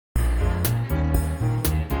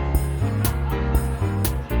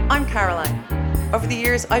I'm Caroline. Over the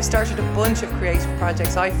years, I've started a bunch of creative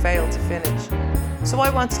projects I failed to finish. So I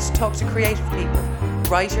wanted to talk to creative people,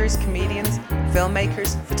 writers, comedians,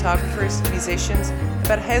 filmmakers, photographers, musicians,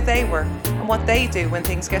 about how they work and what they do when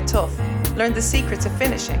things get tough. Learn the secrets of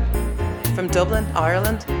finishing. From Dublin,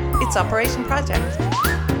 Ireland, it's Operation Project.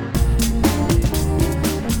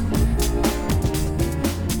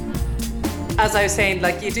 As I was saying,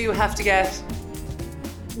 you do have to get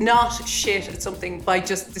not shit at something by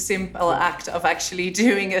just the simple act of actually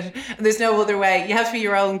doing it. And there's no other way. You have to be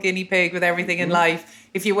your own guinea pig with everything in life.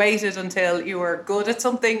 If you waited until you were good at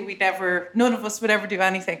something, none of us would ever do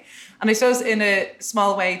anything. And I suppose in a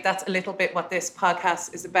small way, that's a little bit what this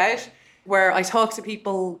podcast is about, where I talk to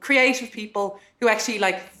people, creative people who actually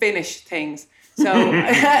finish things. So,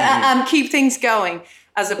 and keep things going,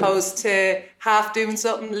 as opposed to half doing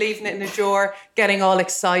something, leaving it in a drawer, getting all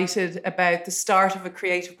excited about the start of a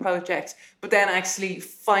creative project, but then actually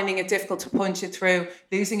finding it difficult to punch it through,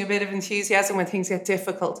 losing a bit of enthusiasm when things get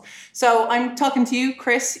difficult. So I'm talking to you,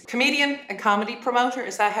 Chris, comedian and comedy promoter.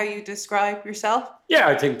 Is that how you describe yourself? Yeah,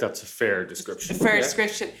 I think that's a fair description.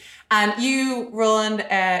 Description. And you run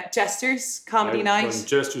Jesters Comedy Night. Run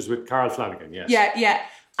Jesters with Carl Flanagan, yes. Yeah.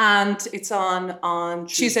 And it's on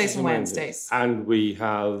Tuesdays and Wednesdays. And we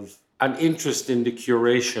have an interest in the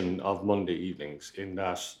curation of Monday evenings, in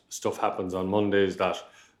that stuff happens on Mondays that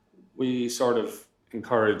we sort of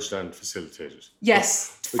encouraged and facilitated.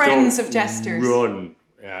 Yes, friends of Jesters.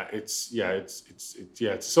 It's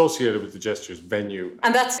associated with the Jesters venue.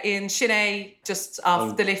 And that's in Shinay, just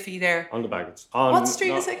off the Liffey there. On the Baggins. What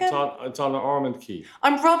street is it again? It's on Ormond Quay.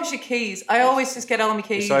 I'm rubbish at Keys. I always just get all my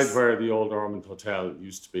keys. Beside where the old Ormond Hotel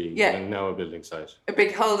used to be, and now a building site. A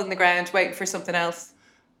big hole in the ground waiting for something else.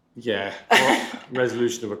 Yeah,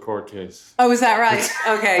 resolution of a court case. Oh, is that right?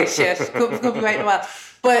 Okay, shit. Could be waiting a while.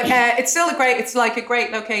 But it's still a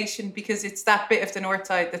great location, because it's that bit of the north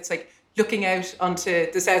side that's looking out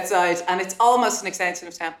onto the south side, and it's almost an extension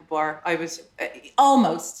of Temple Bar.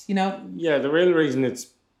 Almost. Yeah, the real reason it's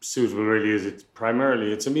suitable really is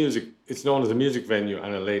it's known as a music venue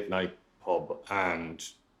and a late night pub, and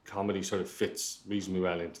comedy sort of fits reasonably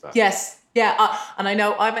well into that. Yes. Yeah, and I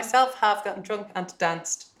know I myself have gotten drunk and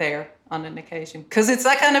danced there on an occasion, because it's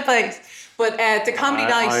that kind of place. But the comedy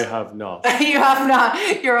night... I have not. You have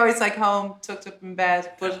not. You're always home, tucked up in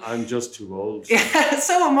bed. But I'm just too old. Yeah,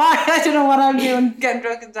 so am I. I don't know what I'm doing, getting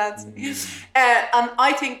drunk and dancing. And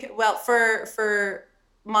I think, for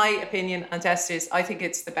my opinion on Jesters, I think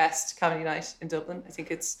it's the best comedy night in Dublin. I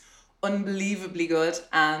think it's unbelievably good,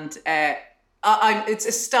 and... it's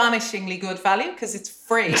astonishingly good value, because it's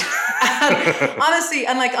free. And honestly,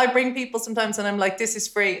 and I bring people sometimes and I'm this is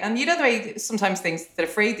free. And the way sometimes things that are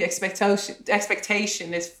free, the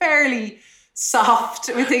expectation is fairly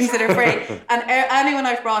soft with things that are free. And anyone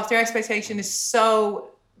I've brought, their expectation is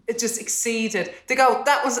it just exceeded. They go,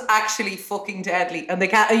 that was actually fucking deadly. And they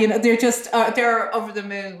can't, they're just, they're over the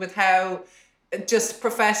moon with how just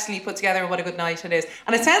professionally put together and what a good night it is.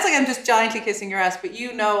 And it sounds like I'm just giantly kissing your ass, but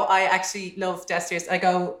I actually love Jesters. I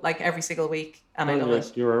go every single week, and I love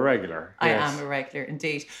it. You're a regular. I am a regular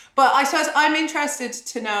indeed. But I suppose I'm interested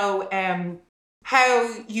to know how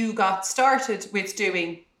you got started with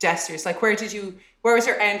doing Jesters. Where was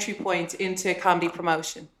your entry point into comedy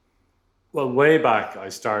promotion? Well, way back, I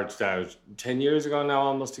started out 10 years ago now,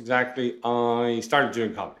 almost exactly. I started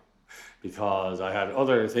doing comedy because I had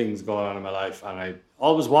other things going on in my life, and I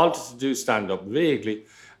always wanted to do stand-up vaguely,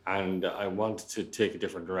 and I wanted to take a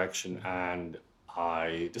different direction, and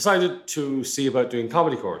I decided to see about doing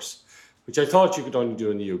comedy course, which I thought you could only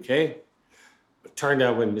do in the UK. It turned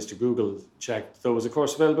out when Mr. Google checked there was a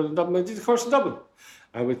course available in Dublin, I did the course in Dublin.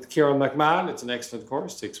 And with Kieran McMahon, it's an excellent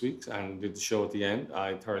course, 6 weeks, and did the show at the end.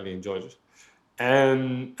 I thoroughly enjoyed it.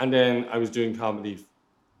 And then I was doing comedy,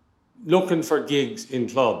 looking for gigs in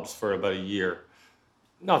clubs for about a year,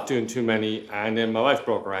 not doing too many, and then my wife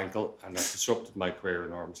broke her ankle, and that disrupted my career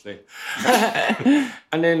enormously.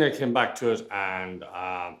 And then I came back to it, and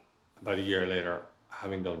about a year later,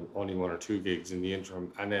 having done only 1 or 2 gigs in the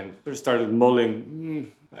interim, and then I started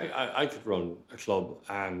mulling, I could run a club,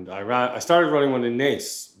 and I started running one in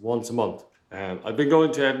Naas once a month. I've been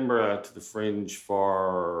going to Edinburgh to the Fringe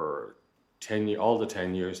for all the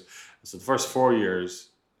 10 years. So the first 4 years,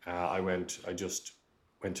 I just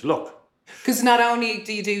went to look. Because not only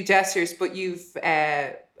do you do Jesters, but you've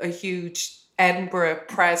a huge Edinburgh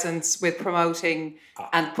presence with promoting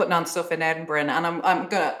and putting on stuff in Edinburgh, and I'm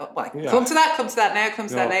gonna come to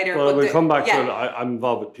that later. Well, but we'll come back to it. I'm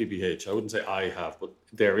involved with PPH. I wouldn't say I have, but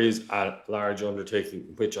there is a large undertaking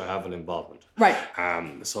in which I have an involvement. Right.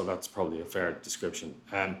 So that's probably a fair description.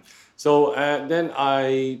 So then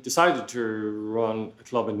I decided to run a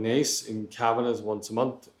club in Naas in Cavanagh once a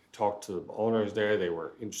month. Talked to the owners there. They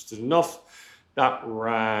were interested enough. That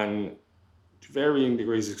ran to varying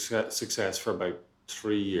degrees of success for about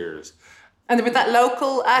 3 years. And with that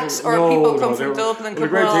local acts, or people come from Dublin? The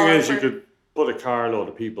great thing is you could put a carload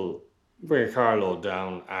of people, bring a carload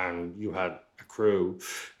down, and you had a crew.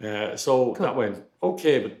 So that went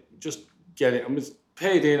okay, but just I was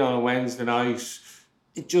paid in on a Wednesday night.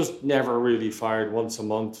 It just never really fired once a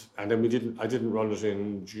month, and then I didn't run it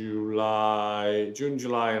in June,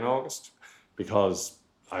 July, and August because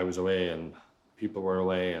I was away and people were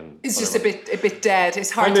away, and it's just a bit dead.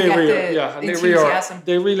 It's hard to get the enthusiasm.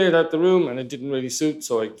 They relayed out the room, and it didn't really suit,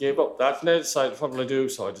 so I gave up that. And I decided, what will I do?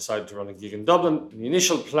 So I decided to run a gig in Dublin. The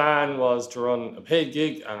initial plan was to run a paid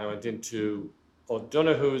gig, and I went into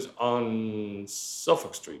O'Donoghue's on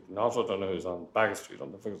Suffolk Street, not O'Donoghue's on Baggot Street.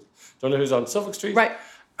 O'Donoghue's on Suffolk Street. Right.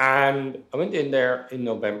 And I went in there in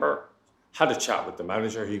November, had a chat with the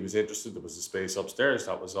manager. He was interested. There was a space upstairs.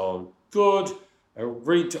 That was all good. I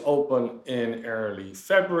agreed to open in early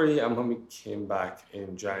February, and when we came back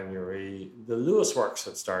in January, the Lewis Works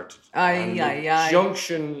had started.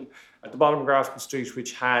 Junction at the bottom of Grafton Street,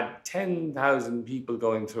 which had 10,000 people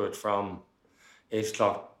going through it from 8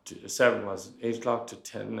 o'clock to 7 was 8 o'clock to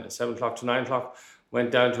 10, 7 o'clock to 9 o'clock,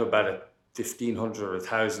 went down to about 1,500 or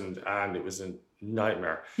 1,000, and it was a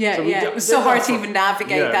nightmare. It was so hard to even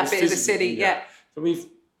navigate that bit of the city. So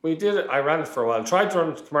we did it. I ran it for a while. Tried to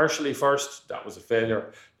run it commercially first. That was a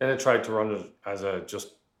failure. Then I tried to run it as a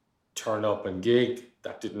just turn up and gig.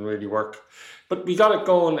 That didn't really work. But we got it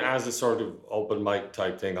going as a sort of open mic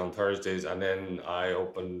type thing on Thursdays, and then I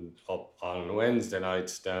opened up on Wednesday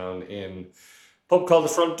nights down in pub called The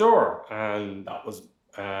Front Door, and that was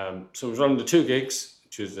so it was running the 2 gigs,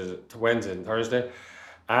 Tuesday to Wednesday and Thursday.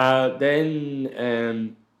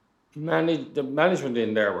 Then the management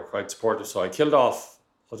in there were quite supportive, so I killed off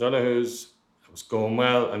O'Donoghue's. It was going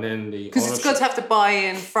well, and then because it's good to have the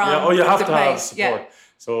buy-in from you have the to place. have support.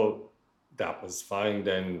 So that was fine.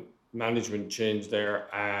 Then management changed there,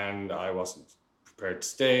 and I wasn't prepared to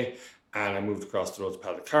stay, and I moved across the road to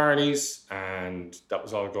Paddock Carney's, and that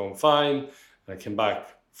was all going fine. And I came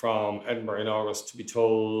back from Edinburgh in August to be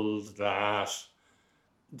told that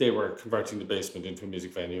they were converting the basement into a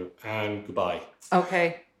music venue, and goodbye.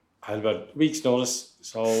 Okay. I had about a week's notice,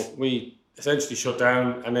 so we essentially shut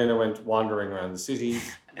down, and then I went wandering around the city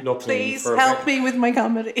looking Please for help me with my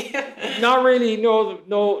comedy. Not really.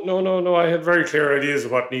 No. I had very clear ideas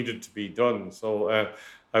of what needed to be done. So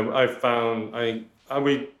I found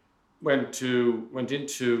we went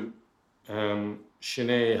into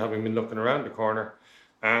Sinead, having been looking around the corner,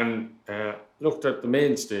 and looked at the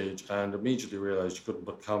main stage, and immediately realised you couldn't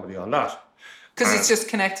put comedy on that. Because it's just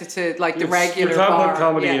connected to like the regular you can't bar. Put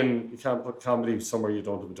comedy you can't put comedy somewhere you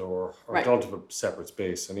don't have a door, or don't have a separate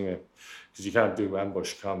space anyway, because you can't do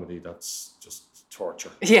ambush comedy. That's just torture.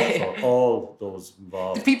 So all those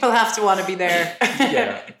involved. The people have to want to be there.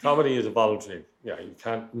 Comedy is a voluntary. You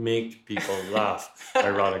can't make people laugh,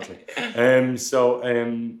 ironically.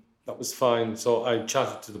 That was fine. So I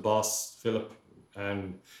chatted to the boss, Philip,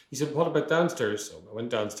 and he said, "What about downstairs?" So I went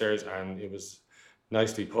downstairs, and it was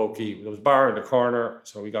nicely pokey. There was a bar in the corner,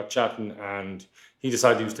 so we got chatting, and he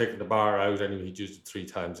decided he was taking the bar out anyway. He'd used it 3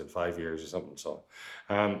 times in 5 years or something. So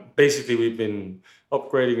basically we've been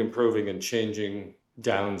upgrading, improving, and changing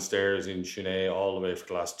downstairs in Sinead all the way for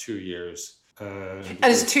the last 2 years. And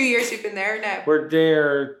it's 2 years you've been there now? We'll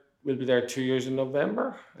be there 2 years in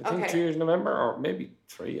November. I think 2 years in November, or maybe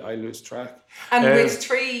 3. I lose track. And with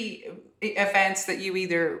 3 events that you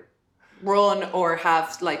either run or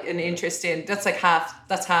have like an interest in, that's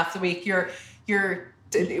half the week. You're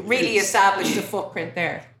really established a footprint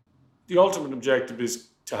there. The ultimate objective is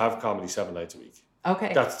to have comedy 7 nights a week.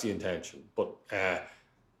 Okay. That's the intention. But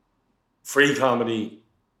free comedy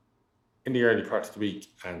in the early part of the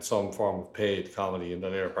week, and some form of paid comedy in the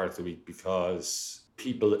later part of the week, because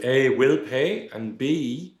people A, will pay, and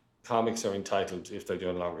B, comics are entitled, if they're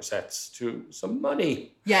doing longer sets, to some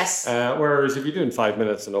money. Yes. Whereas if you're doing 5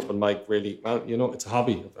 minutes an open mic, really, well, it's a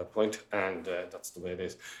hobby at that point, and that's the way it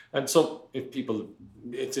is. And so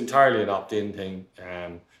it's entirely an opt-in thing.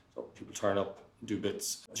 So people turn up, do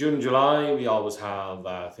bits. June and July, we always have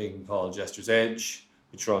a thing called Jester's Edge,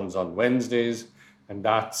 which runs on Wednesdays. and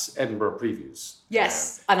that's Edinburgh Previews.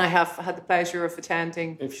 Yes, and I have had the pleasure of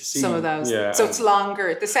attending If you see, some of those. yeah, So it's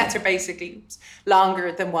longer. The sets are basically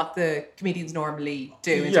longer than what the comedians normally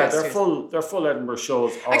do in yeah, Jesters. they're full Edinburgh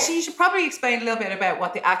shows. Actually, you should probably explain a little bit about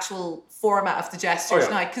what the actual format of the Jesters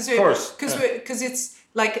night, because it's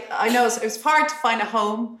like, I know it was hard to find a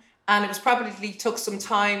home, and it was probably took some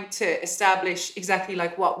time to establish exactly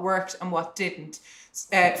like what worked and what didn't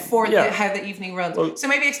for how the evening runs. Well, so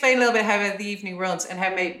maybe explain a little bit how the evening runs, and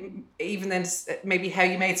how maybe how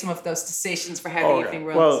you made some of those decisions for how the evening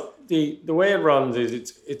runs. Well, the way it runs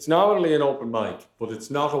is it's not only an open mic, but it's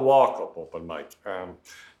not a walk-up open mic.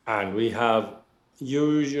 And we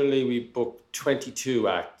book 22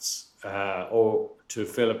 acts to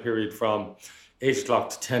fill a period from 8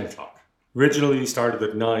 o'clock to 10 o'clock. Originally, we started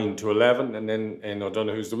at 9 to 11, and then in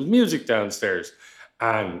O'Donoghue's there was music downstairs.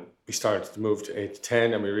 And we started to move to 8 to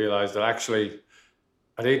 10, and we realised that actually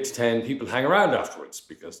at 8 to 10, people hang around afterwards,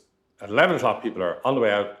 because at 11 o'clock, people are on the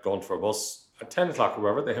way out going for a bus. At 10 o'clock or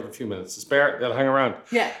whatever, they have a few minutes to spare, they'll hang around.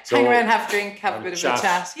 Yeah, hang around, have a drink, have a bit of a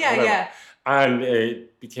chat. Yeah. And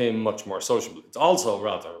it became much more sociable. It's also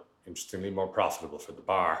rather, interestingly, more profitable for the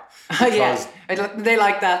bar. Yeah, they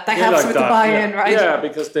like that. They have some of the buy-in, right? Yeah,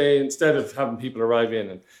 because instead of having people arrive in,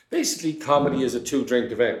 and basically comedy is a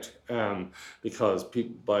 2-drink event, because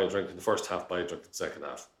people buy a drink in the first half, buy a drink in the second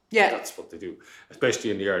half. Yeah. That's what they do,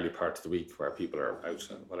 especially in the early part of the week where people are out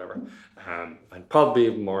and whatever. And probably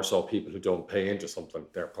even more so people who don't pay into something,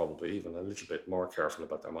 they're probably even a little bit more careful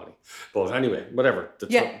about their money. But anyway, whatever.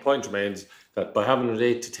 The point remains that by having it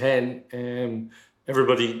 8 to 10,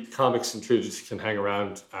 everybody, comics included, can hang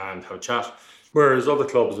around and have a chat. Whereas other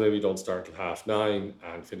clubs maybe don't start till 9:30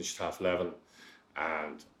 and finish at 11:30.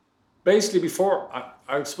 And basically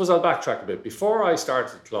I suppose I'll backtrack a bit. Before I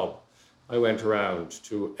started the club, I went around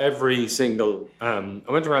to every single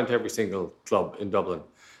club in Dublin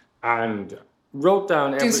and wrote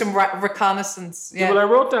down do some reconnaissance. Yeah. Well, I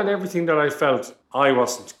wrote down everything that I felt I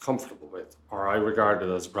wasn't comfortable with or I regarded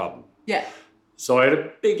as a problem. Yeah. So I had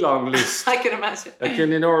a big long list. I can imagine. Like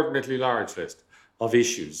an inordinately large list of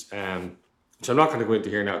issues, which I'm not going to go into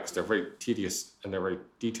here now because they're very tedious and they're very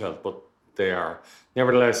detailed, but they are.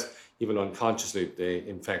 Nevertheless, even unconsciously, they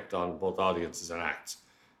infect on both audiences and acts.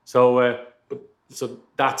 So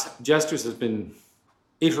Jesters has been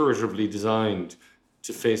iteratively designed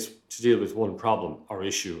to deal with one problem or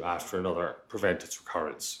issue after another, prevent its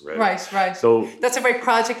recurrence. Really. Right. So that's a very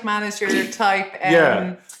project manager type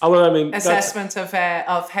assessment of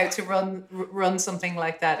how to run something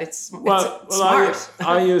like that. It's smart.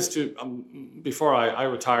 I used to before I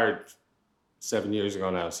retired 7 years ago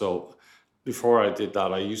now. So before I did that,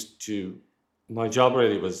 my job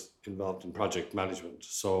really was involved in project management.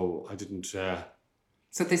 So I didn't.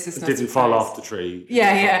 So this is didn't fall off the tree.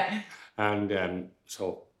 Yeah. And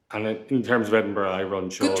in terms of Edinburgh, I run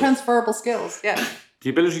shows. Good transferable skills. Yeah. The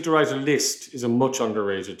ability to write a list is a much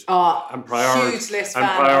underrated huge list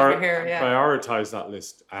fan over here. Yeah. Prioritize that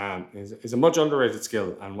list is a much underrated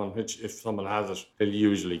skill, and one which, if someone has it, they'll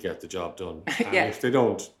usually get the job done. And if they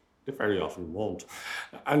don't, they very often won't.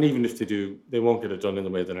 And even if they do, they won't get it done in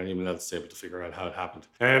the way that anyone else is able to figure out how it happened.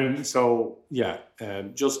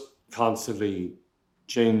 Just constantly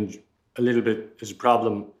change a little bit is a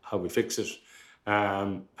problem. How we fix it.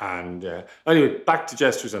 Anyway, back to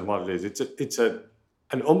Jesters and what it is. It's an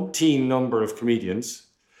umpteen number of comedians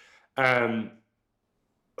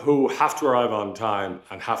who have to arrive on time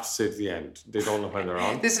and have to stay to the end. They don't know when they're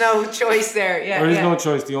on. There's no choice there. Yeah, there is no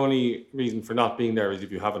choice. The only reason for not being there is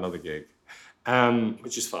if you have another gig,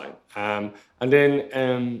 which is fine. And then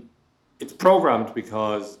it's programmed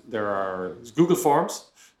because there's Google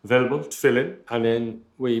Forms available to fill in, and then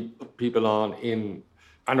we put people on in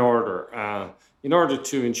an order in order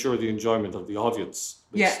to ensure the enjoyment of the audience,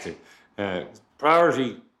 basically.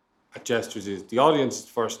 Priority at Jesters is the audience is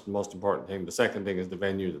the first and most important thing. The second thing is the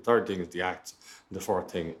venue. The third thing is the acts. And the fourth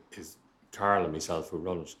thing is Carl and myself who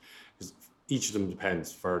run it. Each of them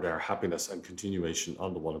depends for their happiness and continuation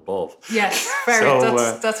on the one above. Yes,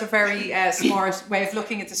 that's a very smart way of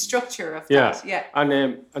looking at the structure of that. Yeah.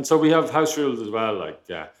 And so we have house rules as well, like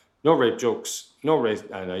no rape jokes, no race,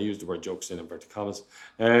 and I use the word jokes in inverted commas.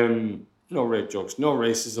 No rape jokes, no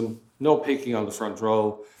racism, no picking on the front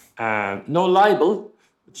row, no libel,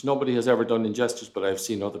 which nobody has ever done in Jesters, but I've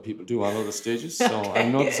seen other people do on other stages. So I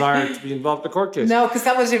have no desire to be involved in a court case. No,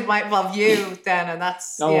 because it might involve you then, and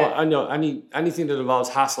that's... No, I know. Anything that involves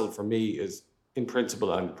hassle for me is, in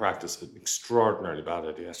principle and in practice, an extraordinarily bad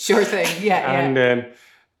idea. Sure thing, And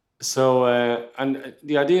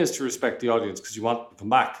the idea is to respect the audience because you want them to come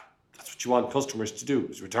back. That's what you want customers to do,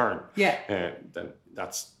 is return. Yeah. Then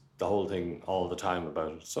that's the whole thing all the time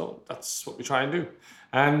about it. So that's what we try and do.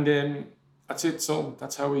 And that's it. So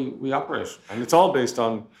that's how we operate. And it's all based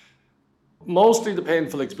on mostly the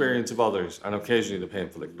painful experience of others and occasionally the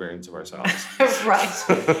painful experience of ourselves. Right.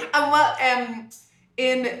 And what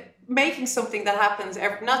in making something that happens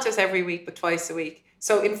not just every week but twice a week,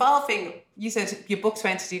 so involving, you said you book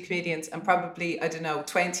 22 comedians and probably, I don't know,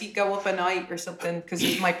 20 go up a night or something, because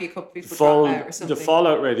there might be a couple people drop out or something. The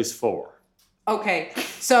fallout rate is 4. Okay,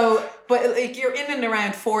 so but like you're in and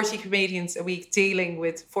around 40 comedians a week, dealing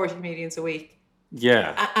with 40 comedians a week.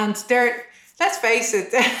 Yeah. And they're, let's face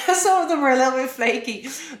it, some of them are a little bit flaky.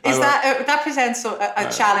 That presents a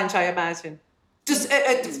challenge, I imagine. Just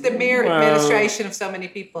the mere administration of so many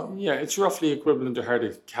people. Yeah, it's roughly equivalent to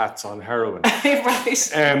herding cats on heroin.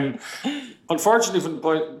 Right. Unfortunately, from the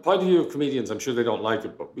point of view of comedians, I'm sure they don't like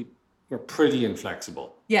it, but we're pretty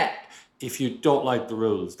inflexible. Yeah. If you don't like the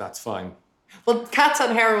rules, that's fine. Well, cats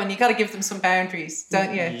on heroin, you got to give them some boundaries,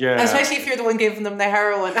 don't you? Yeah. And especially if you're the one giving them the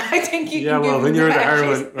heroin, I think you can give them when you're the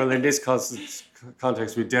boundaries. heroin, well, in this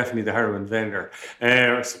context, we're definitely the heroin vendor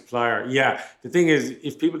or supplier. Yeah, the thing is,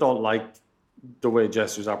 if people don't like the way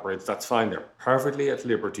Jesters operates, that's fine. They're perfectly at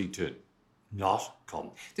liberty to not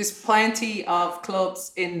come. There's plenty of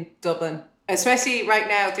clubs in Dublin, especially right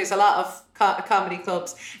now. There's a lot of comedy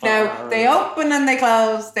clubs. Now, they open and they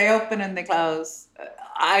close, they open and they close.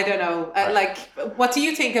 I don't know. Like, what do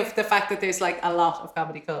you think of the fact that there's like a lot of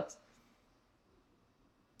comedy clubs?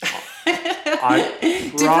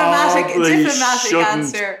 Diplomatic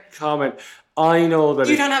answer. Comment. I know that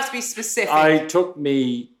you don't have to be specific. It took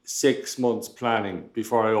me 6 months planning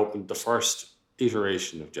before I opened the first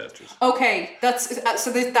iteration of Jesters. Okay,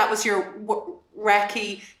 that was your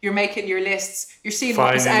recce. You're making your lists. You're seeing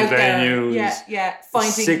what was out venues, there. Yeah.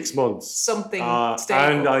 Finding 6 months. Something stable.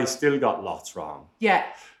 And I still got lots wrong. Yeah.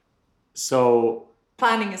 So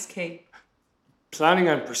planning is key. Planning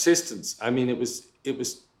and persistence. I mean, it was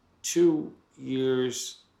 2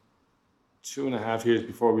 years, 2.5 years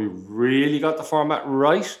before we really got the format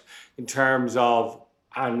right in terms of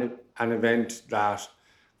an event that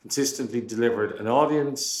consistently delivered an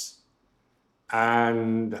audience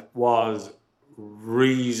and was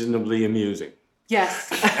reasonably amusing. Yes.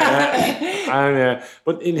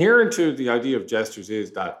 But inherent to the idea of Jesters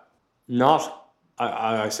is that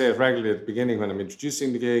I say it regularly at the beginning when I'm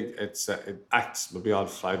introducing the gig, it acts will be on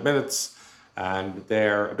for 5 minutes, and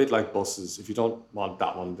they're a bit like buses. If you don't want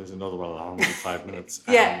that one, there's another one along in 5 minutes.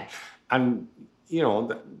 Yeah. And you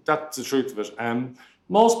know, that's the truth of it.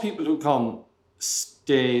 Most people who come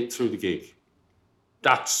stay through the gig.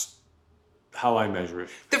 That's how I measure it.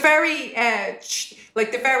 The very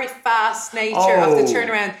the very fast nature of the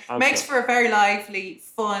turnaround makes for a very lively,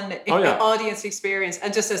 fun audience experience.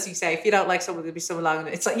 And just as you say, if you don't like someone, there'll be someone along.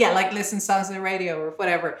 It's like listen to songs on the radio or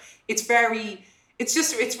whatever. It's very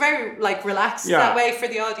like relaxed that way for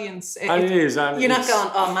the audience. And it is. And you're not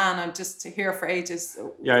going, oh man, I'm just here for ages.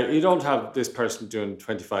 Yeah, you don't have this person doing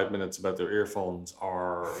 25 minutes about their earphones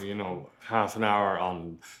or, half an hour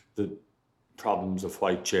on the problems of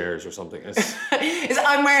white chairs or something.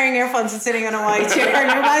 I'm wearing earphones and sitting on a white chair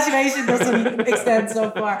and your imagination doesn't extend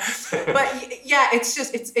so far. But yeah,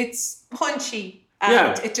 it's punchy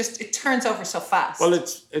and it turns over so fast. Well,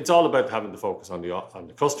 it's all about having the focus on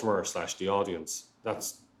the customer / the audience.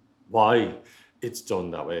 That's why it's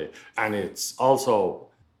done that way. And it's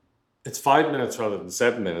 5 minutes rather than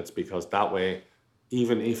 7 minutes, because that way,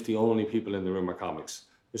 even if the only people in the room are comics,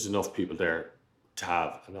 there's enough people there to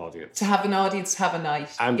have an audience. To have a night.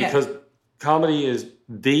 And because comedy is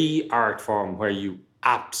the art form where you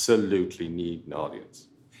absolutely need an audience.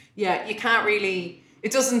 Yeah, you can't really...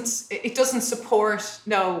 It doesn't support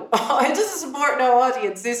no audience.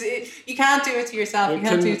 You can't do it to yourself. You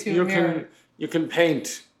can't do it to a mirror. You can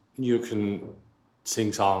paint, you can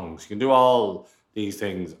sing songs, you can do all these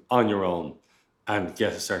things on your own and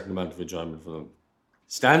get a certain amount of enjoyment from them.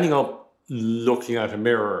 Standing up, looking at a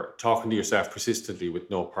mirror, talking to yourself persistently with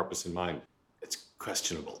no purpose in mind, it's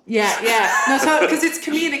questionable. Yeah. No, so because it's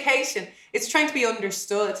communication. It's trying to be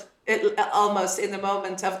understood. Almost in the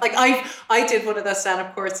moment of I did one of those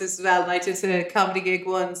stand-up courses as well, and I did a comedy gig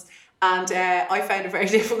once, and I found it very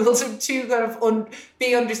difficult to kind of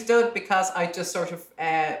be understood because I just sort of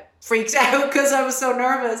freaked out because I was so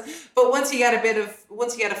nervous. But once you get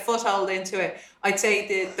a foothold into it, I'd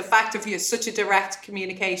say the fact of such a direct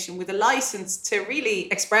communication with a license to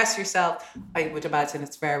really express yourself, I would imagine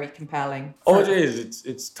it's very compelling. It is.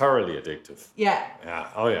 It's thoroughly addictive. Yeah. Yeah.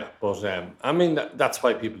 Oh yeah. But I mean that's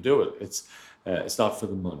why people do it. It's not for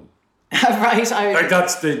the money. Right.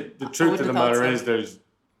 That's the truth of the matter is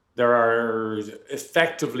there are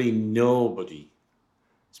effectively nobody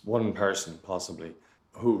It's one person possibly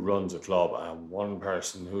who runs a club and one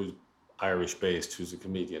person who's Irish based who's a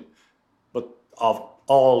comedian. But of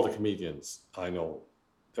all the comedians I know,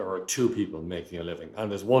 there are two people making a living, and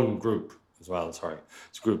there's one group as well. Sorry,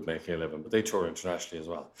 it's a group making a living, but they tour internationally as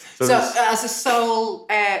well. So as a sole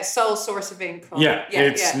source of income. Yeah,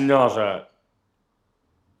 it's not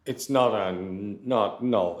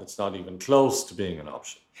even close to being an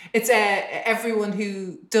option. It's everyone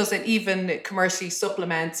who does it even commercially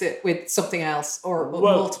supplements it with something else or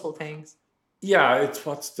multiple things. Yeah,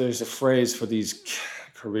 there's a phrase for these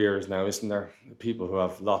careers now, isn't there? People who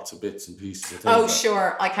have lots of bits and pieces of things. Oh,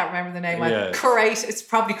 sure. I can't remember the name. Yeah. Curate. It's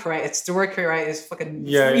probably curate. It's the word curate is fucking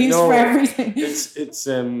used no, for everything. It's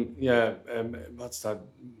what's that?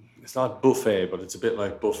 It's not buffet, but it's a bit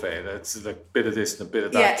like buffet. It's like a bit of this and a bit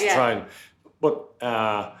of that to try and. But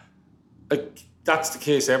that's the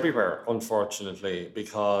case everywhere, unfortunately,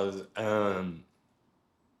 because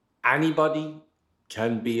anybody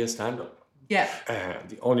can be a stand-up. Yeah.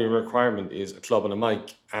 The only requirement is a club and a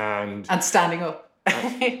mic and standing up.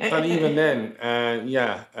 and even then,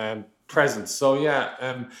 presence. So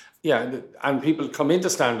and people come into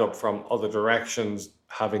stand-up from other directions,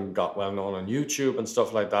 having got well known on YouTube and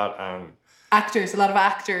stuff like that, and a lot of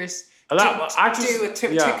actors do it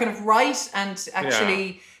to kind of write and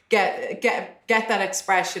actually get that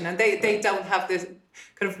expression, and they don't have this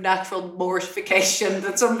kind of natural mortification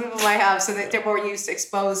that some people might have, so they're more used to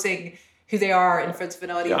exposing who they are in front of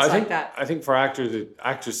an audience that. I think for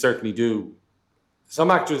actors certainly do. Some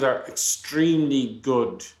actors are extremely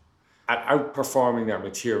good at outperforming their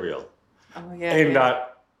material. Oh, yeah.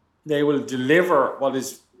 That they will deliver what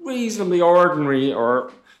is reasonably ordinary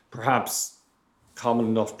or perhaps common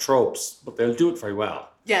enough tropes, but they'll do it very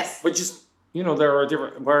well. Yes. Which is, there are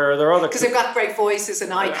different, where there are other... Because they've got great voices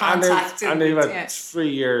and eye contact. And they've had 3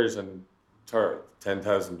 years and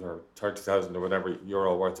 10,000 or 30,000 or whatever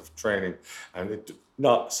euro worth of training, and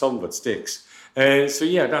not some of it sticks.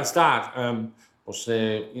 That's that. But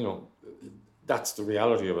that's the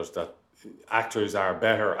reality of it, that actors are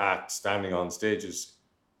better at standing on stages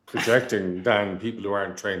projecting than people who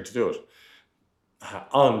aren't trained to do it.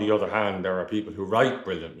 On the other hand, there are people who write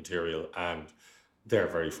brilliant material and they're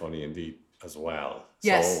very funny indeed as well.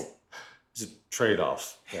 Yes. So it's a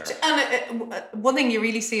trade-off there. And one thing you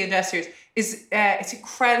really see in Jesters is it's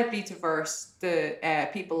incredibly diverse, the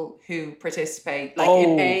people who participate,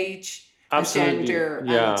 in age and gender.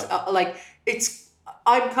 And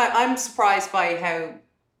I'm surprised by how,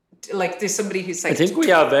 there's somebody who's I think we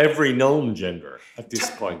have every known gender at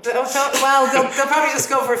this point. Well, they'll probably just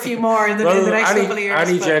go for a few more in the next couple of years.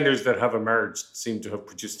 Any genders that have emerged seem to have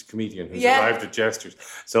produced a comedian who's arrived at Jesters.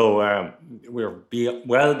 So we're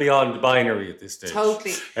well beyond binary at this stage.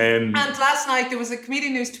 Totally. And last night there was a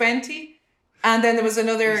comedian who's 20. And then there was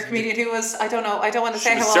another comedian who was, I don't know, I don't want to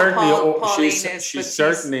say how old Pauline is. She's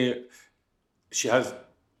certainly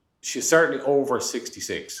over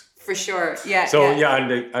 66. For sure, yeah. So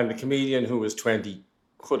and the comedian who was 20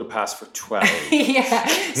 could have passed for 12.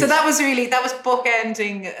 So that was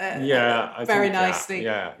bookending. Very nicely.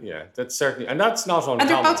 Yeah. That's certainly, and that's not uncommon. And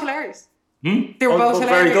they're both hilarious. They were both hilarious.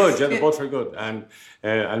 Very good. Yeah, they're both very good,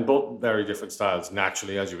 and both very different styles,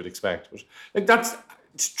 naturally, as you would expect. But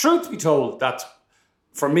truth be told, that's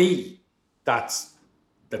for me. That's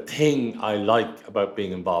the thing I like about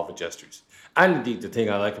being involved with Jesters, and indeed the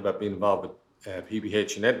thing I like about being involved with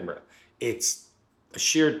PBH in Edinburgh. It's a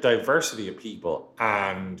sheer diversity of people,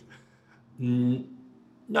 and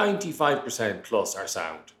 95% plus are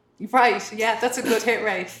sound. Right, yeah, that's a good hit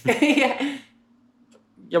rate.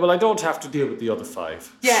 Yeah, well, I don't have to deal with the other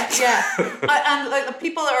 5. Yeah. And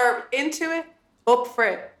people are into it, up for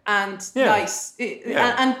it, and nice.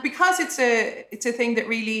 And because it's a thing that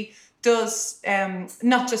really does,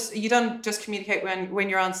 not just, you don't just communicate when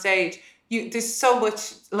you're on stage. There's so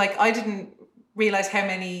much, I didn't realize how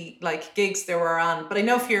many gigs there were on, but I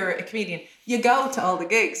know if you're a comedian, you go to all the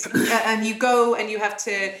gigs and you go and you have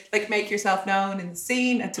to make yourself known in the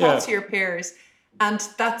scene and talk to your peers, and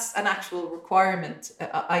that's an actual requirement,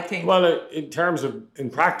 I think. Well, in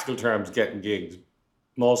practical terms, getting gigs,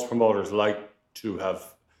 most promoters like to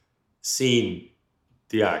have seen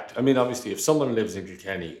the act. I mean, obviously, if someone lives in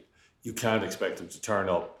Kilkenny, you can't expect them to turn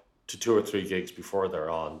up to 2 or 3 gigs before they're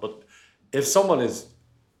on, but if someone is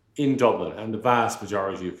in Dublin, and the vast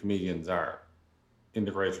majority of comedians are in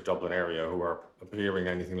the greater Dublin area who are appearing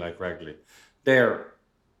anything like regularly,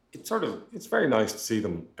 it's very nice to see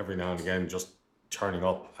them every now and again just turning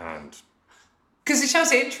up, and because it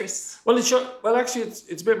shows interest. Well, actually,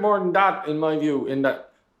 it's a bit more than that in my view. In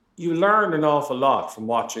that you learn an awful lot from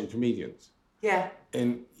watching comedians. Yeah.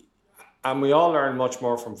 And we all learn much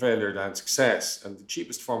more from failure than success. And the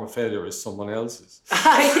cheapest form of failure is someone else's.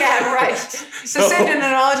 Yeah, right. So sending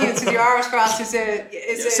an audience with your Irish cross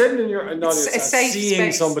is sending an audience a safe seeing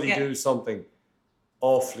space. somebody do something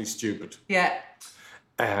awfully stupid. Yeah.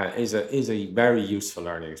 Is a very useful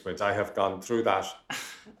learning experience. I have gone through that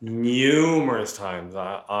numerous times.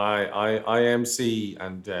 I MC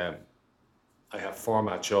and I have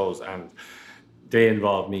format shows, and they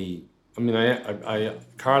involve me. I mean, I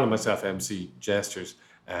Carl and myself MC Gestures,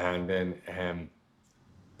 and then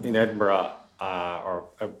in Edinburgh, I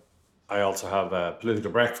also have a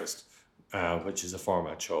Political Breakfast, which is a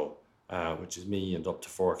format show, which is me and up to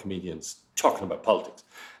 4 comedians talking about politics.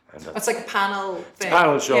 And it's like a panel thing.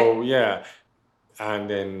 Panel show, yeah. And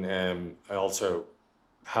then I also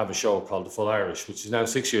have a show called The Full Irish, which is now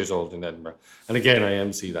 6 years old in Edinburgh. And again, I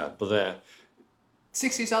MC that. But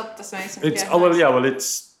 6 years old, that's amazing.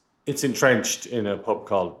 It's entrenched in a pub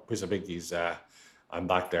called Whistlepinkies. I'm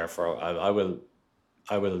back there for. I will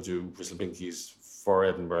do Whistlepinkies for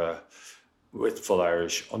Edinburgh with Full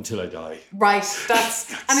Irish until I die. Right,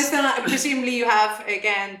 and it's then presumably you have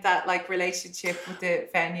again that like relationship with the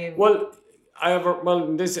venue. Well, I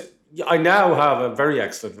now have a very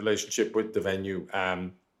excellent relationship with the venue.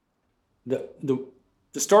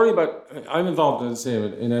 The story about I'm involved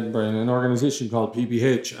in Edinburgh in an organisation called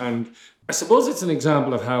PPH, and I suppose it's an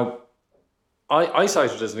example of how I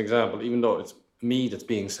cite it as an example, even though it's me that's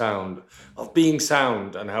being sound,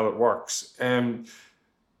 and how it works.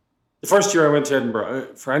 The first year I went to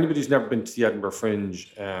Edinburgh, for anybody who's never been to the Edinburgh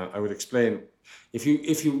Fringe, I would explain, if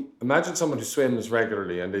you imagine someone who swims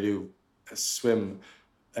regularly and they do a swim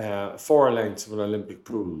 4 lengths of an Olympic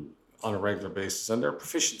pool on a regular basis, and they're a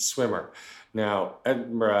proficient swimmer. Now,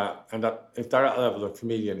 Edinburgh, and if they're at that level of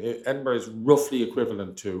comedian, Edinburgh is roughly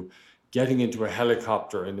equivalent to getting into a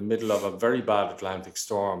helicopter in the middle of a very bad Atlantic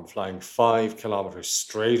storm, flying 5 kilometres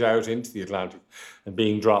straight out into the Atlantic and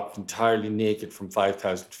being dropped entirely naked from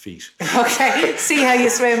 5,000 feet. Okay, see how you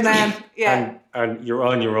swim then. Yeah. And you're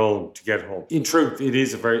on your own to get home. In truth,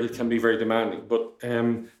 it can be very demanding. But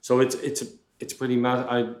so it's pretty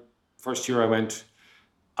mad. First year I went,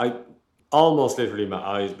 I almost literally my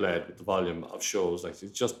eyes bled with the volume of shows. Like,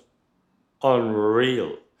 it's just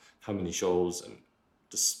unreal how many shows and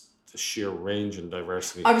the sheer range and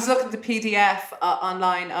diversity. I was looking at the PDF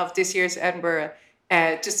online of this year's Edinburgh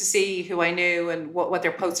just to see who I knew and what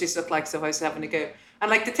their posters looked like, so I was having a go. And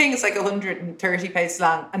like the thing is like 130 pages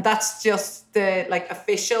long, and that's just the like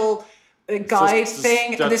official guide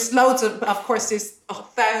thing. And there's loads of course, there's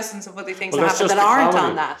thousands of other things that happen that aren't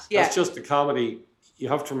on that. Yeah, that's just the comedy. You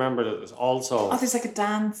have to remember that there's also there's like a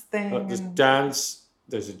dance thing. There's dance.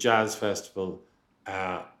 There's a jazz festival.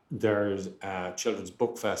 There's a children's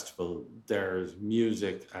book festival. There's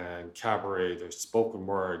music and cabaret. There's spoken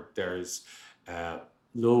word. There's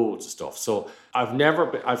loads of stuff. So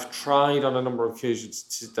I've tried on a number of occasions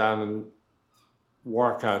to sit down and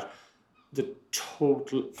work out the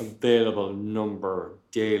total available number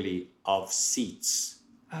daily of seats.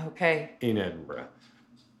 Okay. In Edinburgh.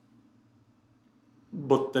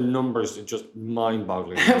 But the numbers are just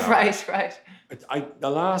mind-boggling. Right. The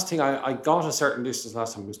last thing I got a certain distance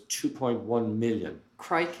last time was 2.1 million.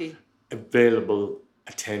 Crikey. Available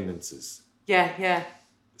attendances. Yeah.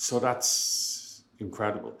 So that's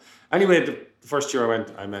incredible. Anyway, the first year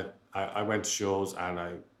I went to shows and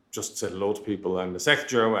I just said hello to people. And the second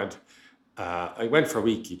year I went for a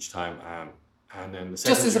week each time. And then the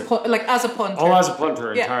second just as a punter. Oh, as a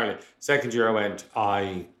punter entirely. Second year I went,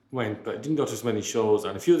 but I didn't go to as many shows.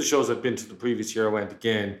 And a few of the shows I'd been to the previous year, I went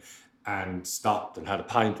again and stopped and had a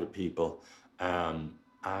pint with people. And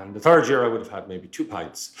the third year, I would have had maybe 2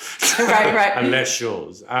 pints. Right. And less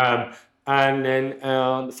shows. And then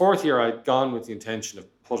the fourth year, I'd gone with the intention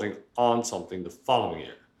of putting on something the following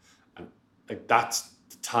year. And like that's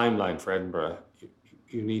the timeline for Edinburgh.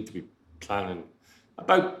 You need to be planning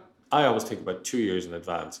I always think about 2 years in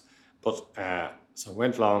advance. But so I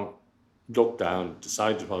went along, looked down,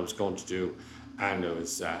 decided what I was going to do, and it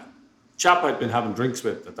was a chap I'd been having drinks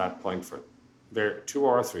with at that point for 2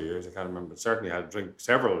 or 3 years, I can't remember, certainly had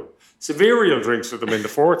several severial drinks with him in the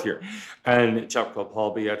fourth year, and a chap called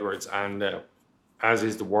Paul B. Edwards, and as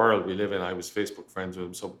is the world we live in, I was Facebook friends with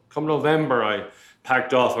him, so come November I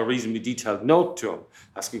packed off a reasonably detailed note to him,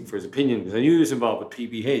 asking for his opinion, because I knew he was involved with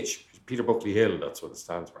PBH, Peter Buckley Hill, that's what it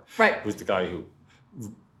stands for. Right. He was the guy who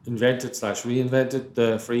invented/reinvented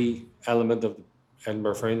the free element of the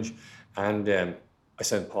Edinburgh Fringe, and I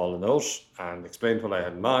sent Paul a note and explained what I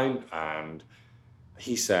had in mind, and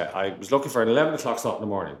he said I was looking for an 11 o'clock slot in the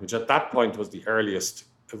morning, which at that point was the earliest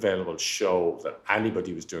available show that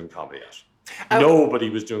anybody was doing comedy at. Nobody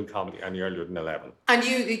was doing comedy any earlier than 11. And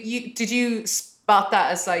you did you spot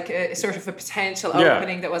that as like a sort of a potential Yeah.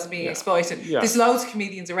 opening that wasn't being exploited? Yeah. There's loads of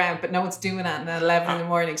comedians around, but no one's doing that at 11 in the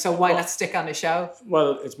morning. So why not stick on a show?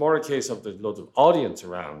 Well, it's more a case of there's loads of audience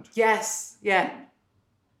around. Yes, yeah.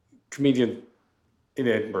 Comedian in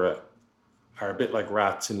Edinburgh are a bit like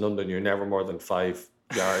rats in London. You're never more than 5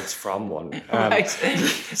 yards from one. Right.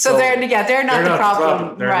 So they're not the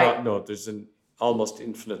problem. They're right. not, no, there's an almost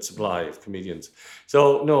infinite supply of comedians.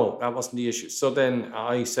 So no, that wasn't the issue. So then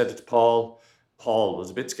I said it to Paul. Paul was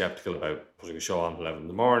a bit skeptical about putting a show on at 11 in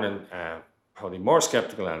the morning. Probably more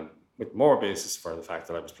skeptical and with more basis for the fact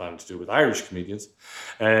that I was planning to do with Irish comedians.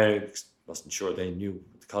 Wasn't sure they knew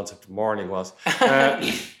what the concept of morning was.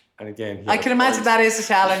 And again, I can imagine that is a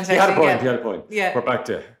challenge. He had a point. Yeah. We're back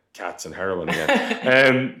to cats and heroin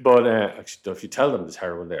again. But actually, if you tell them there's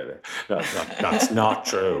heroin there, that's not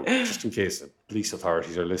true. Just in case the police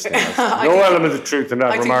authorities are listening. There's no element of truth in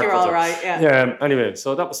that remark. I think you're all right, yeah. Anyway,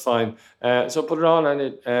 so that was fine. So put it on,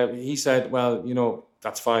 and he said, well,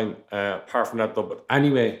 that's fine. Apart from that, though, but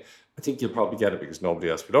anyway, I think you'll probably get it because nobody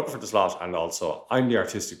else will be looking for the slot. And also, I'm the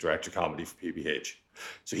artistic director of comedy for PBH.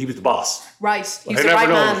 So he was the boss. Right. He was the right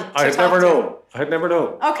man. I had never known.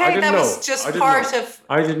 Okay, that was just part of...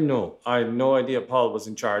 I didn't know. I had no idea Paul was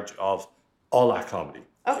in charge of all that comedy.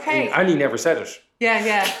 Okay. And he never said it.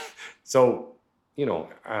 Yeah. So, in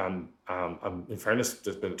fairness,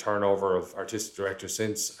 there's been a turnover of artistic directors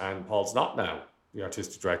since, and Paul's not now the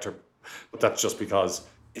artistic director. But that's just because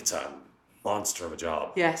it's a monster of a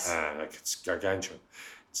job. Yes. It's gargantuan.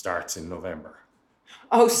 It starts in November.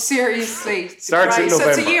 Oh, seriously? Starts in November. So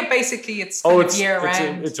it's a year, basically, it's kind of year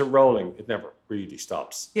round. It's a rolling. It never really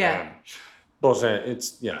stops. Yeah.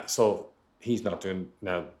 So he's not doing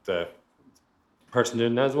now. The person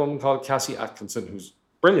doing now is a woman called Cassie Atkinson, who's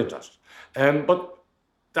brilliant at it. But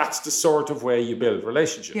that's the sort of way you build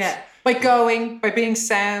relationships. Yeah. By being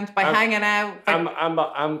sound, by hanging out.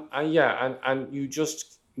 And you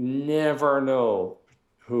just never know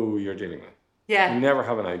who you're dealing with. Yeah. You never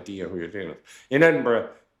have an idea who you're dealing with. In Edinburgh,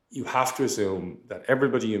 you have to assume that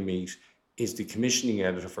everybody you meet is the commissioning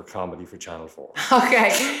editor for comedy for Channel 4.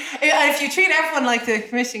 Okay. If you treat everyone like the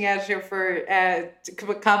commissioning editor for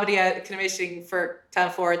comedy commissioning for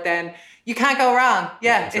Channel 4, then you can't go wrong.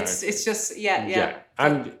 Yeah, exactly. It's just, yeah.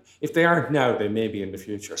 And if they aren't now, they may be in the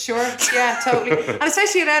future. Sure, yeah, totally. And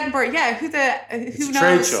especially in Edinburgh, who knows?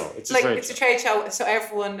 Trade show. It's a trade show, so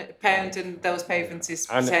everyone pounding those pavements is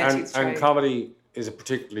potentially trade. And comedy is a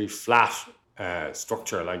particularly flat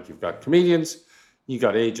structure. Like you've got comedians, you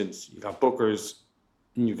got agents, you got bookers,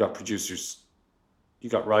 and you got producers,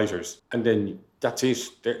 you got writers, and then that's it.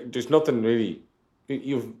 There's nothing really.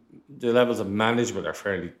 The levels of management are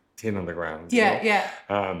fairly thin on the ground. Yeah.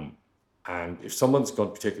 And if someone's going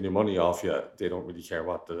to be taking your money off you, they don't really care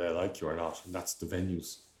whether they like you or not. And that's the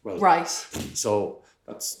venues. Well, right. So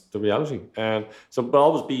that's the reality. But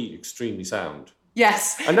always be extremely sound.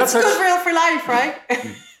 Yes. And that's a good rule for life, right?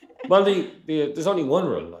 Well, there's only one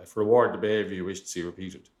rule in life. Reward the behaviour you wish to see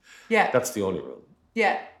repeated. Yeah. That's the only rule.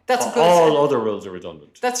 Yeah. That's good. All other rules are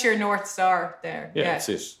redundant. That's your North Star there. Yeah, that's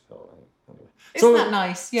it. So, anyway. Isn't that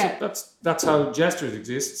nice? Yeah. So that's how Jesters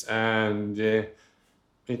exists, and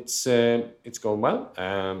it's going well.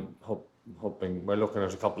 Hoping we're looking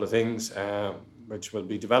at a couple of things, which will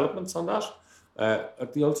be developments on that.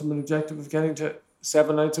 At the ultimate objective of getting to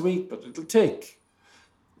 7 nights a week, but it'll take.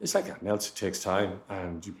 It's like anything else. It takes time,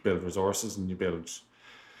 and you build resources, and you build.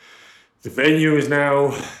 The venue is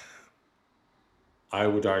now, I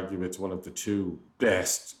would argue, it's one of the 2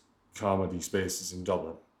 best comedy spaces in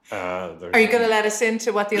Dublin. Are you going to let us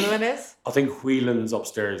into what the other one is? I think Whelan's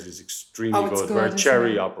upstairs is extremely good. Where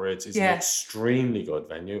Cherry operates is an extremely good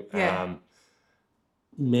venue. Yeah.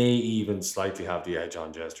 May even slightly have the edge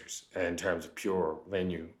on Jesters in terms of pure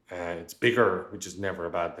venue. It's bigger, which is never a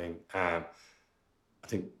bad thing. I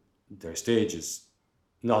think their stage is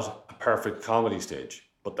not a perfect comedy stage,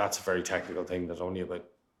 but that's a very technical thing that only about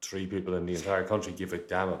 3 people in the entire country give a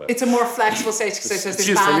damn about. It's a more flexible stage because it's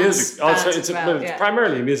used for music. Also, it's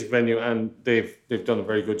primarily a music venue, and they've done a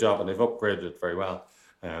very good job, and they've upgraded it very well.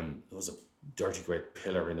 There was a dirty great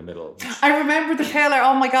pillar in the middle. I remember the pillar.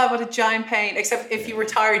 Oh my God, what a giant pain! Except if you were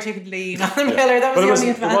tired, you could lean on the pillar. That was the only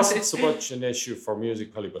advantage. It wasn't so much an issue for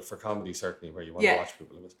music, probably, but for comedy certainly, where you want to watch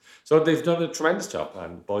people. So they've done a tremendous job,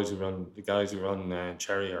 and the guys who run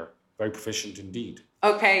Cherry are very proficient indeed.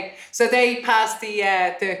 Okay, so they passed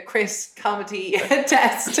the Chris comedy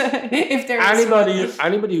test. If there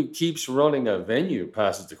anybody who keeps running a venue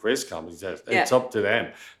passes the Chris comedy test. It's up to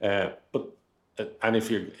them. But and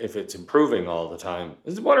if it's improving all the time,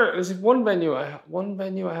 is it one venue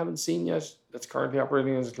I haven't seen yet that's currently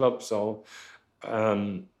operating as a club. So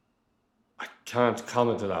I can't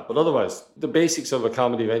comment on that. But otherwise, the basics of a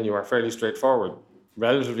comedy venue are fairly straightforward.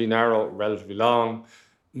 Relatively narrow, relatively long.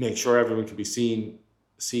 Make sure everyone can be seen,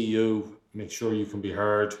 see you. Make sure you can be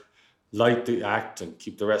heard. Light the act and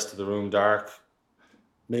keep the rest of the room dark.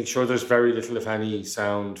 Make sure there's very little, if any,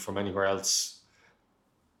 sound from anywhere else.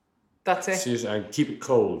 That's it. Seriously, and keep it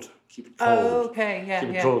cold. Keep it cold. Oh, okay, yeah, Keep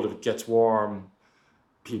it cold. If it gets warm,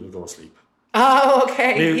 people go to sleep. Oh,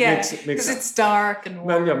 okay, yeah. Because it's dark and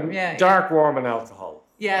warm. Well, yeah, dark, warm, and alcohol.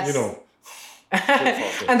 Yes. You know.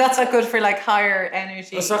 And that's not good for like higher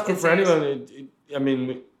energy. It's not good for anyone. I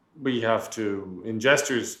mean, we have to, in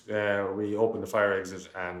Gestures, we open the fire exit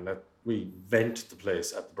and we vent the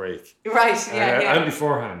place at the break. Right, yeah. And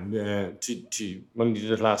beforehand, to when we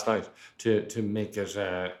did it last night, to make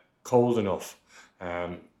it cold enough.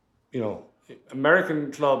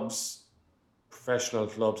 American clubs, professional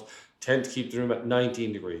clubs, tend to keep the room at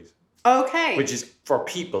 19 degrees. Okay. Which is, for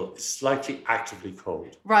people, slightly actively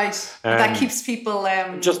cold. Right. That keeps people...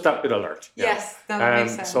 just that bit alert. Yeah. Yes, that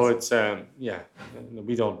makes sense. So it's,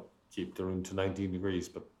 we don't keep the room to 19 degrees,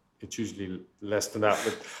 but it's usually less than that.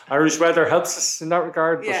 But Irish weather helps us in that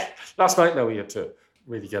regard. Yeah. But last night, we had to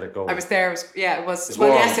really get it going. I was there. It was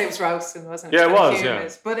warm. Yesterday was roasting, wasn't it? Yeah, it was, humid.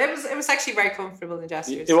 yeah. But it was actually very comfortable in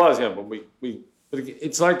Gestures. It was, yeah. But but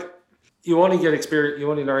it's like you only get experience. You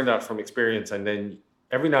only learn that from experience, and then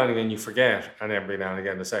every now and again you forget, and every now and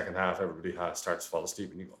again the second half everybody starts to fall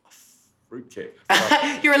asleep, and you go, oh, fruitcake.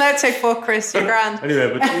 You're allowed to say fuck, Chris. You're grand.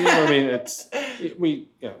 Anyway, but you know what I mean.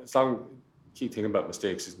 It's long. Key thing about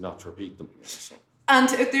mistakes is not to repeat them. So. And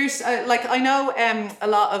there's I know a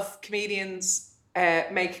lot of comedians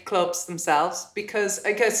make clubs themselves because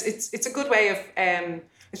I guess it's a good way of I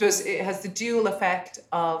suppose it has the dual effect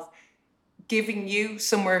of giving you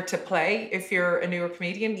somewhere to play. If you're a newer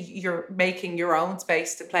comedian, you're making your own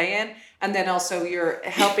space to play in, and then also you're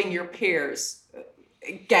helping your peers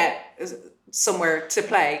get somewhere to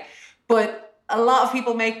play. But a lot of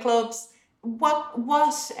people make clubs. What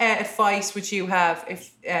advice would you have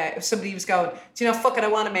if somebody was going, do you know, fuck it, I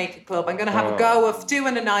want to make a club. I'm going to have a go of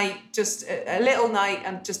doing a night, just a little night,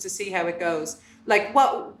 and just to see how it goes. Like,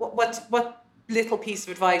 what little piece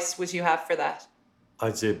of advice would you have for that?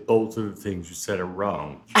 I'd say both of the things you said are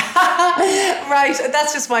wrong. Right,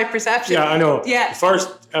 that's just my perception. Yeah, I know. Yeah. The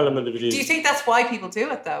first element of it is... Do you think that's why people do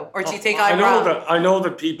it, though? Or do you think I'm wrong? I know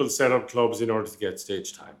that people set up clubs in order to get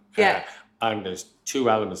stage time. Yeah. And there's two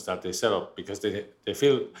elements that they set up because they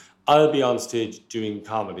feel I'll be on stage doing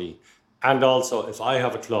comedy, and also if I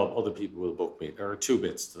have a club, other people will book me. There are two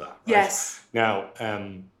bits to that. Right? Yes. Now,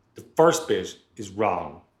 the first bit is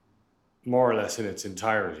wrong, more or less in its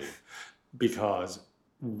entirety, because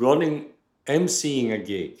emceeing a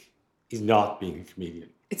gig is not being a comedian.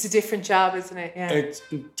 It's a different job, isn't it? Yeah. It's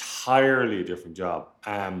entirely a different job.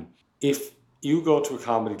 If you go to a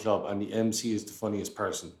comedy club and the MC is the funniest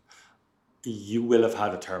person, you will have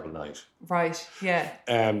had a terrible night. Right, yeah.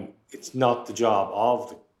 It's not the job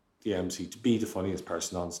of the MC to be the funniest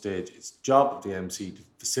person on stage. It's the job of the MC to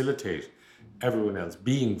facilitate everyone else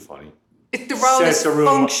being funny. The role is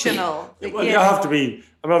functional. Well, you have to be...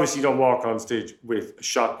 obviously you don't walk on stage with a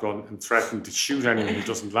shotgun and threaten to shoot anyone who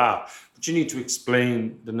doesn't laugh. But you need to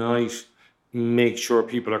explain the night, make sure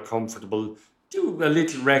people are comfortable, do a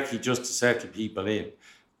little recce just to settle people in.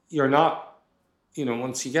 You're not...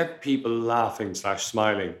 once you get people laughing /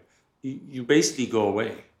 smiling, you basically go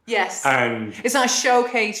away. Yes. And it's not a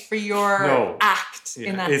showcase for your act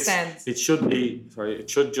in that sense. It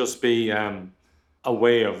should just be a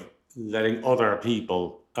way of letting other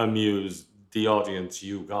people amuse the audience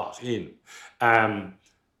you got in. And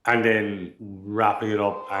then wrapping it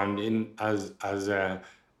up and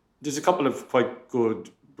there's a couple of quite good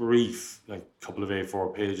brief, like a couple of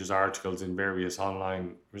A4 pages articles in various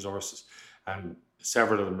online resources, and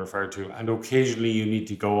several of them referred to, and occasionally you need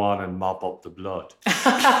to go on and mop up the blood.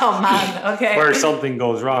 Oh man, okay. Where something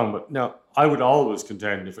goes wrong. But now, I would always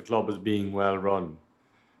contend if a club is being well run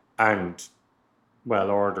and well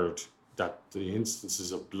ordered, that the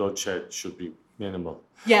instances of bloodshed should be minimal.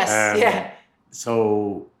 Yes, yeah.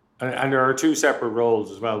 So, and there are two separate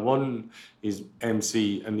roles as well. One is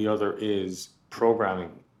MC and the other is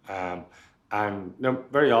programming. And now,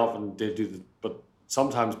 very often they do but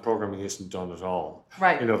sometimes programming isn't done at all.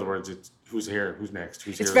 Right. In other words, it's who's here, who's next,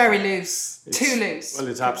 who's here. It's very loose, too loose. Well,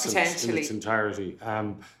 it's absent in its entirety.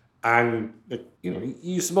 And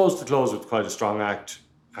you're supposed to close with quite a strong act,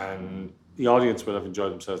 and the audience will have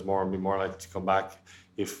enjoyed themselves more and be more likely to come back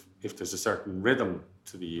if there's a certain rhythm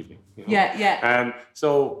to the evening. You know? Yeah.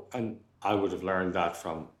 So, and I would have learned that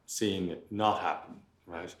from seeing it not happen,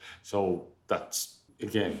 right? So that's,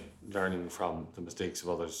 again, learning from the mistakes of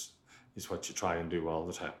others is what you try and do all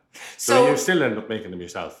the time. So you still end up making them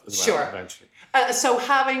yourself as well, eventually. So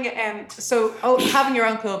having having your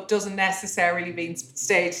own club doesn't necessarily mean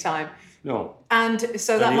stage time. No. And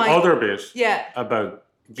so and that the might other bit yeah about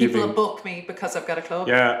people giving, will book me because I've got a club.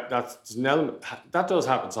 yeah, that's an element that does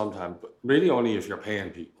happen sometimes, but really only if you're paying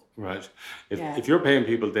people, right? If you're paying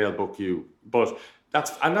people, they'll book you. But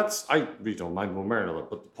that's I really don't mind one way or another.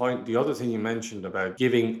 But the other thing you mentioned about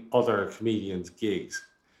giving other comedians gigs,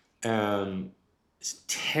 it's a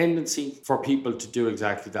tendency for people to do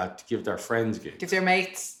exactly that, to give their friends gigs, give their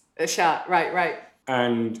mates a shot. Right.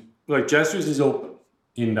 And like Jesters is open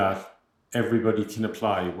in that everybody can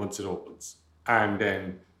apply once it opens, and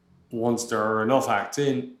then once there are enough acts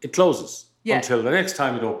in, it closes until the next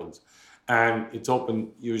time it opens, and it's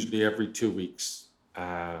open usually every 2 weeks,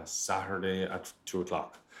 Saturday at 2:00.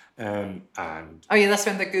 And oh yeah, that's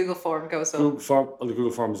when the Google form goes up. The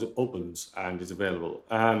Google form opens and is available.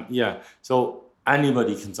 So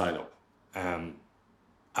anybody can sign up,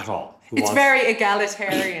 at all. It's very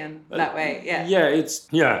egalitarian that way.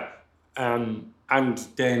 And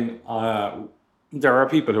then there are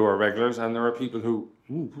people who are regulars, and there are people who,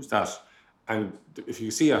 who's that? And if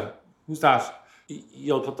you see who's that,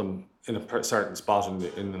 you'll put them in a certain spot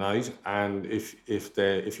in the night. And if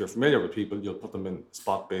you're familiar with people, you'll put them in a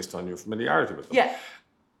spot based on your familiarity with them. Yeah.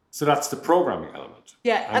 So that's the programming element.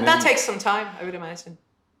 Yeah, and that takes some time, I would imagine.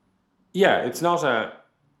 Yeah, it's not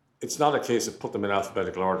a case of put them in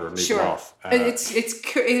alphabetical order and leave them off. It is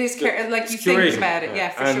like you think about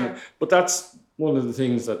it, for sure. But that's one of the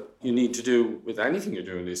things that you need to do with anything you're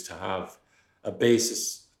doing, is to have a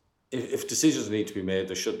basis. If decisions need to be made,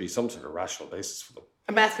 there should be some sort of rational basis for them.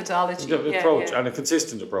 A methodology, approach and a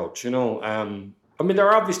consistent approach. You know, I mean, there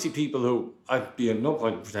are obviously people who, I'd be in no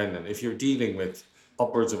point in pretending, if you're dealing with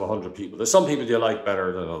upwards of 100 people, there's some people you like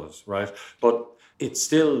better than others, right? But it's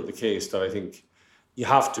still the case that I think you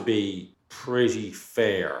have to be pretty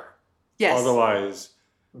fair. Yes. Otherwise,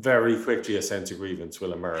 very quickly a sense of grievance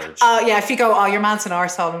will emerge. If you go, your man's an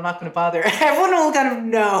arsehole, I'm not going to bother. Everyone will kind of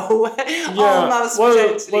know.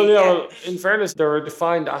 Almost well, in fairness, there are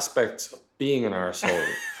defined aspects of being an arsehole.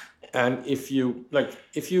 And if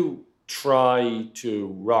you try to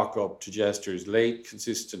rock up to Jesters late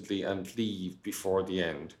consistently and leave before the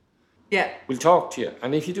end, we'll talk to you.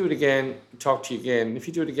 And if you do it again, we'll talk to you again. And if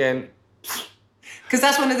you do it again... Because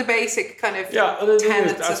that's one of the basic kind of tenets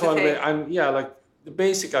of the thing. And like, the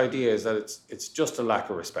basic idea is that it's just a lack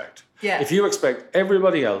of respect. Yeah. If you expect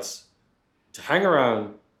everybody else to hang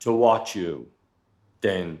around to watch you,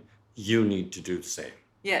 then you need to do the same.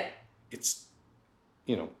 Yeah. It's,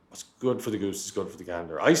 what's good for the goose is good for the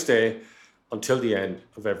gander. I stay until the end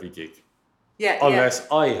of every gig. Yeah. Unless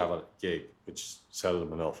I have a gig, which is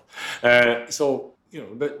seldom enough. So,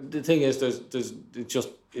 the thing is,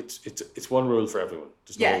 it's one rule for everyone.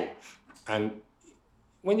 There's no, and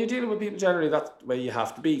when you're dealing with people generally, that's the way you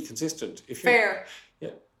have to be consistent. If you're fair. Yeah.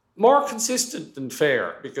 More consistent than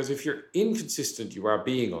fair, because if you're inconsistent, you are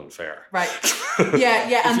being unfair. Right.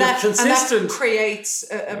 Yeah, and that creates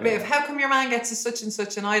a bit of, how come your man gets a such and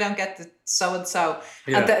such and I don't get the so and so?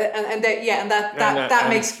 And that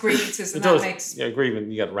makes grievances, and that makes grievance.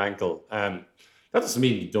 You get rankle. That doesn't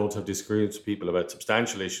mean you don't have disagreements with people about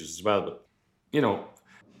substantial issues as well, but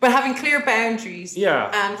But having clear boundaries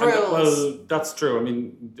and rules. Well, that's true. I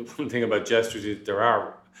mean, the one thing about Jesters is there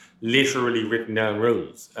are literally written down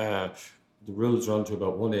rules. The rules run to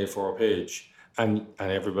about 1 A4 page, and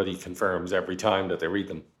everybody confirms every time that they read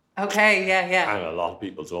them. Okay, yeah. And a lot of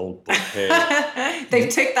people don't. But they've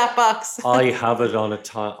ticked that box. I have it on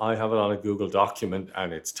a Google document,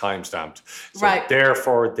 and it's time stamped. So right.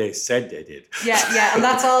 Therefore, they said they did. Yeah, and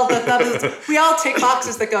that's all that is. We all tick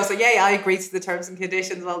boxes that go. So I agree to the terms and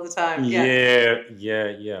conditions all the time.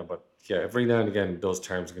 Yeah. But every now and again, those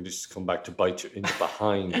terms and conditions come back to bite you in the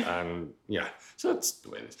behind, and so that's the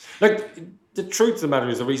way it is. Like, the truth of the matter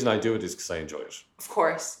is, the reason I do it is because I enjoy it. Of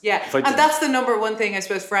course, yeah. And that's the number one thing, I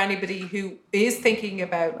suppose, for anybody who is thinking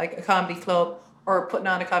about like a comedy club or putting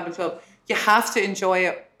on a comedy club. You have to enjoy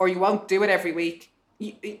it, or you won't do it every week.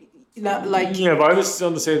 But I was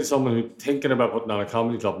going to say to someone who's thinking about putting on a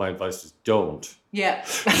comedy club, my advice is don't. Yeah,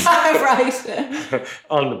 right.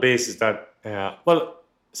 On the basis that,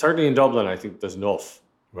 certainly in Dublin, I think there's enough,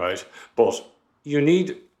 right? But you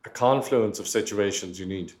need a confluence of situations. You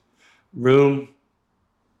need room,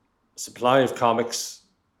 supply of comics,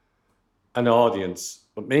 an audience.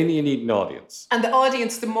 But mainly you need an audience. And the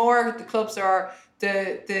audience, the more the clubs are,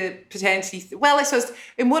 the potentially, well, I suppose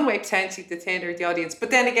in one way potentially the theatre, the audience. But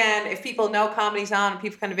then again, if people know comedy's on and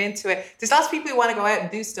people kind of into it, there's lots of people who want to go out and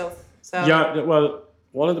do stuff. So Yeah, well,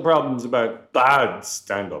 one of the problems about bad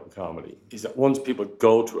stand-up comedy is that once people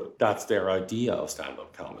go to it, that's their idea of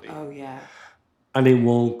stand-up comedy. oh yeah. And they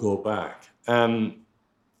won't go back.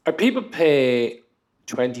 People pay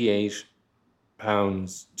 £28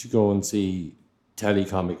 to go and see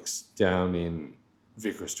telecomics down in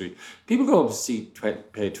Vicar Street. People go to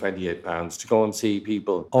pay £28 to go and see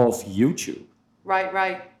people off YouTube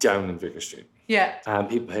Right. down in Vicar Street. Yeah. And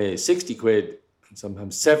people pay 60 quid and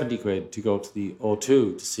sometimes 70 quid to go to the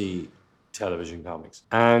O2 to see television comics.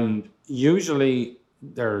 And usually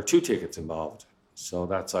there are 2 tickets involved. So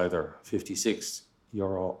that's either €56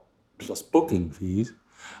 plus booking fees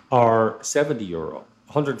or €70,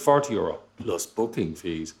 €140 plus booking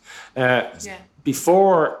fees.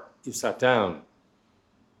 Before you sat down,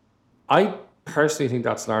 I personally think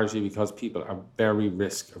that's largely because people are very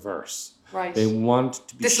risk averse. Right. They want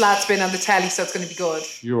to be This lad's been on the telly, so it's going to be good.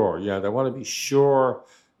 sure. Yeah, they want to be sure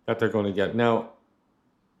that they're going to get. Now,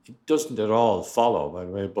 it doesn't at all follow, by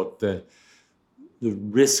the way, but the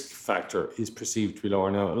risk factor is perceived to be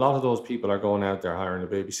lower. Now, a lot of those people are going out there hiring a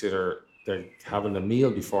babysitter. They're having a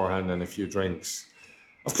meal beforehand and a few drinks.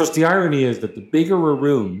 Of course, the irony is that the bigger a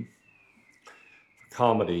room for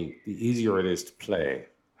comedy, the easier it is to play.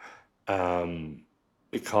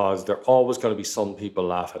 Because there are always going to be some people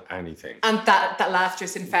laugh at anything. And that laughter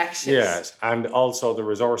is infectious. Yes, and also the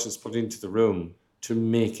resources put into the room to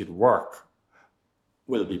make it work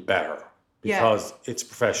will be better because it's a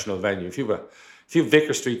professional venue. If you have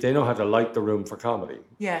Vicar Street, they know how to light the room for comedy.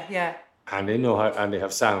 Yeah. And they know how, and they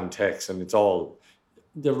have sound techs, and it's all,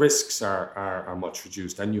 the risks are much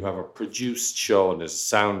reduced. And you have a produced show and there's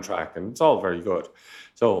a soundtrack, and it's all very good.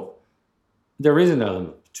 So there is an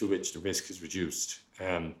element to which the risk is reduced.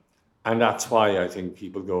 And that's why I think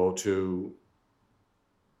people go to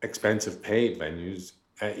expensive paid venues,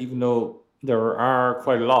 even though there are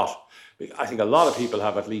quite a lot. I think a lot of people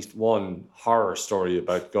have at least one horror story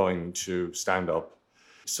about going to stand up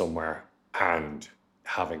somewhere and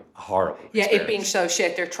having a horrible experience. It being so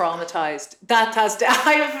shit, they're traumatized. That has to,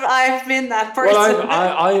 I've been that person.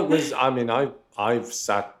 Well, I've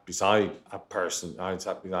sat beside a person. I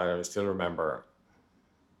still remember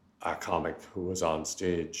a comic who was on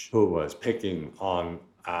stage who was picking on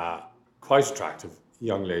a quite attractive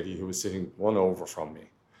young lady who was sitting one over from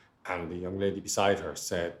me. And the young lady beside her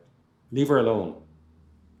said, "Leave her alone."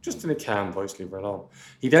 Just in a calm voice, "Leave her alone."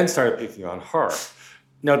 He then started picking on her.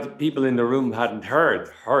 Now, the people in the room hadn't heard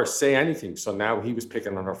her say anything, so now he was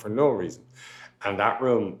picking on her for no reason. And that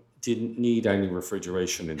room didn't need any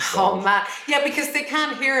refrigeration installed. Oh man, yeah, because they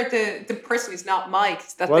can't hear the person who's not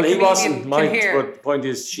mic'd. That Well, the he comedian wasn't can mic'd, hear. but the point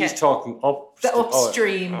is, she's talking up The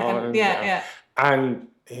upstream, and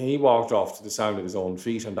he walked off to the sound of his own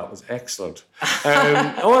feet, and that was excellent.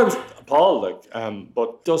 I was appalled,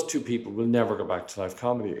 but those 2 people will never go back to live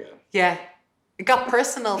comedy again. Yeah, it got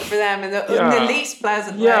personal for them in the least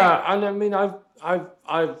pleasant way. Yeah, and I mean,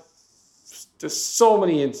 I've there's so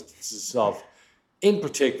many instances of, in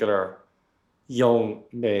particular, young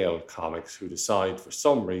male comics who decide for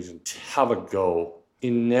some reason to have a go,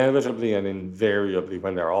 inevitably and invariably,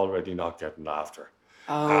 when they're already not getting laughter.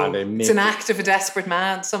 Oh, it's an act of a desperate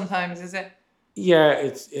man sometimes, is it? Yeah,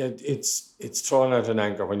 it's throwing out an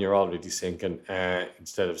anchor when you're already sinking.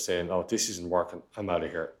 Instead of saying, "Oh, this isn't working, I'm out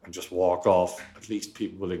of here," and just walk off. At least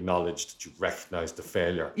people will acknowledge that you recognise the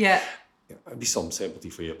failure. Yeah. I'd be some sympathy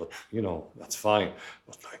for you, but that's fine.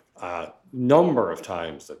 But like a number of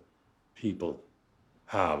times that people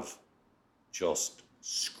have just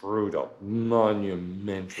screwed up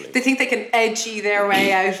monumentally. They think they can edgy their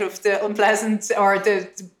way out of the unpleasant or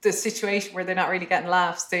the situation where they're not really getting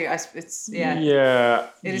laughs. Edgy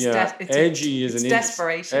is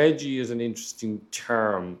desperation. Edgy is an interesting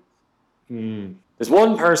term. There's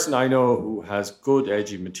one person I know who has good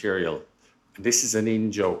edgy material. And this is an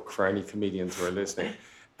in-joke for any comedians who are listening.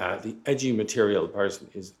 The edgy material person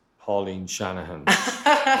is Pauline Shanahan.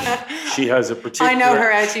 She has a particular... I know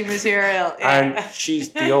her edgy material. Yeah. And she's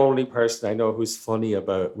the only person I know who's funny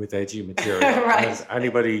with edgy material. Right. And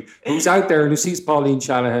anybody who's out there and who sees Pauline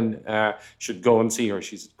Shanahan should go and see her.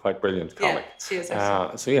 She's a quite brilliant comic. Yeah, she is.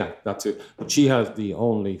 So yeah, that's it. But she has the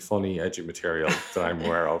only funny edgy material that I'm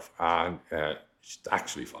aware of. And she's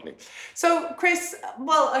actually funny. So, Chris,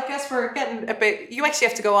 well, I guess we're getting a bit... You actually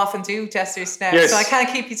have to go off and do Jesters now, yes. So I can't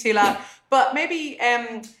keep you too long. But maybe,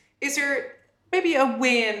 is there maybe a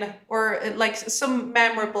win or like some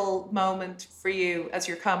memorable moment for you as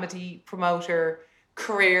your comedy promoter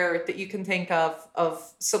career that you can think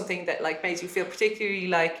of something that like made you feel particularly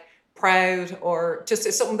like proud, or just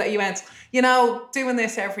as something that you went, doing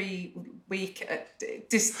this every week,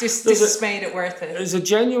 this has made it worth it? There's a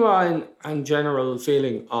genuine and general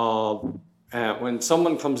feeling of when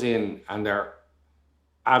someone comes in and they're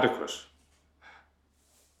adequate,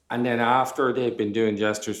 and then after they've been doing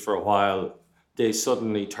gestures for a while, they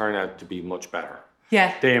suddenly turn out to be much better.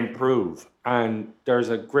 Yeah. They improve, and there's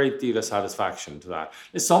a great deal of satisfaction to that.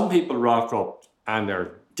 Some people rock up and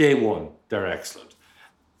they're day one, they're excellent.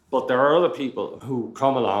 But there are other people who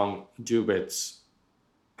come along, do bits,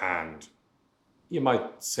 and you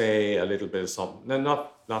might say a little bit of something. They're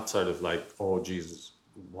not sort of like, oh, Jesus,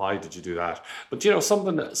 why did you do that? But,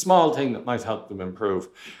 something, a small thing that might help them improve.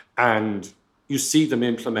 And you see them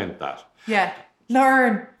implement that. Yeah.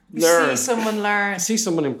 Learn. See someone learn. See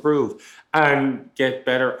someone improve and get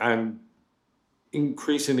better and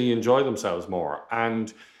increasingly enjoy themselves more.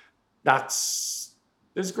 And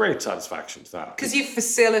there's great satisfaction to that. Because you've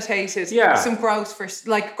facilitated some growth for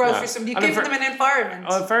some, you've given them an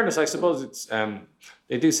environment. In fairness, I suppose it's,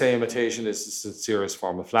 they do say imitation is the sincerest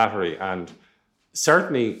form of flattery. And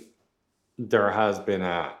certainly there has been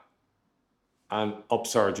an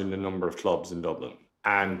upsurge in the number of clubs in Dublin.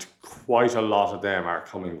 And quite a lot of them are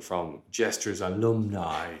coming from Gestures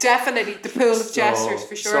alumni. Definitely, the pool of Gestures,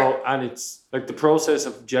 for sure. And it's like the process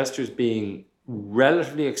of Gestures being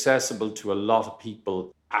relatively accessible to a lot of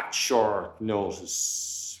people at short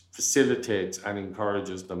notice facilitates and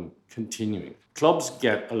encourages them continuing. Clubs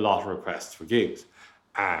get a lot of requests for gigs,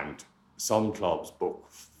 and some clubs book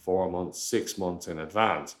 4 months, 6 months in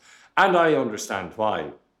advance. And I understand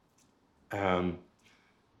why.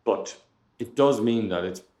 But it does mean that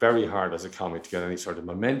it's very hard as a comic to get any sort of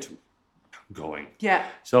momentum going. Yeah.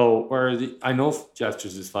 So I know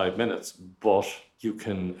Gestures is 5 minutes, but you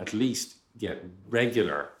can at least get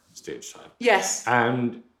regular stage time. Yes.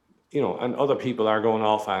 And and other people are going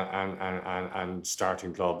off and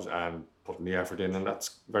starting clubs and putting the effort in, and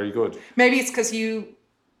that's very good. Maybe it's because you,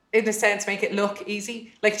 in a sense, make it look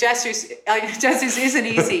easy. Like Gestures isn't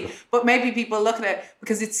easy, but maybe people look at it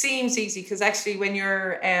because it seems easy, because actually when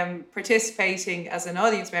you're participating as an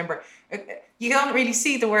audience member, you don't really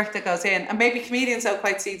see the work that goes in, and maybe comedians don't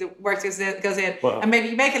quite see the work that goes in, and maybe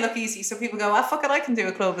you make it look easy so people go, fuck it, I can do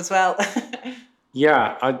a club as well.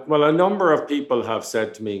 Yeah, a number of people have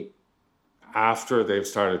said to me after they've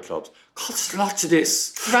started clubs, God, there's lots of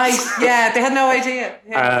this. Right, yeah, they had no idea.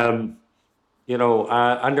 Yeah. And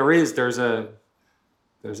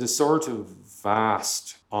there's a sort of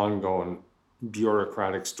vast ongoing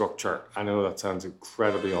bureaucratic structure. I know that sounds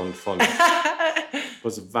incredibly unfunny.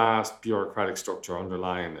 There's a vast bureaucratic structure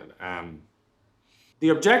underlying it. The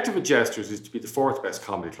objective of Gestures is to be the 4th best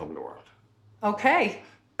comedy club in the world. Okay.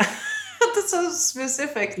 That's so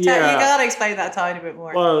specific. Yeah. You gotta explain that a tiny bit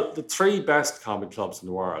more. Well, the 3 best comedy clubs in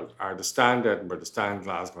the world are the Stand Edinburgh, the Stand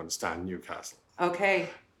Glasgow, and the Stand Newcastle. Okay.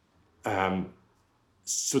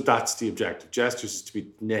 So that's the objective. Gestures is to be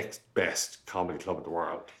the next best comedy club in the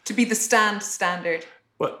world. To be the standard.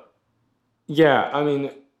 Well, yeah, I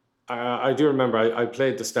mean, I do remember I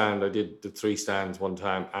played the Stand. I did the 3 stands one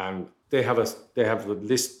time, and they have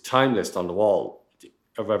the time list on the wall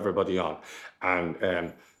of everybody on,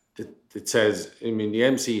 and it says, I mean, the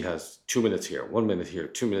MC has 2 minutes here, 1 minute here,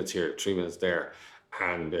 2 minutes here, 3 minutes there.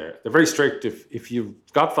 And they're very strict. If you've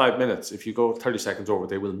got 5 minutes, if you go 30 seconds over,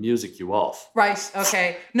 they will music you off. Right,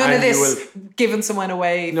 okay. None of this giving someone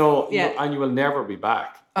away. No, and you will never be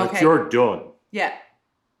back. Okay. Like, you're done. Yeah.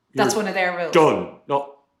 That's one of their rules. Done.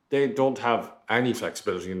 No, they don't have any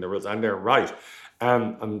flexibility in their rules, and they're right.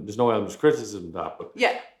 And there's no element of criticism of that, but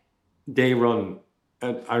they run.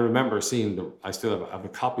 And I remember seeing I still have a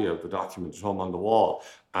copy of the document at home on the wall,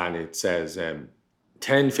 and it says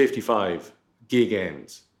 10:55 gig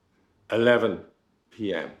ends, 11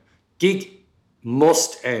 p.m. Gig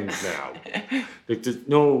must end now. Like, there's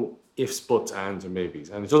no ifs, buts, ands, or maybes,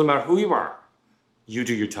 and it doesn't matter who you are. You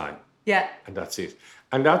do your time. Yeah. And that's it.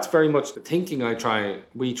 And that's very much the thinking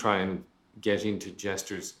we try and get into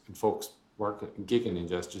Gestures, and folks working gigging in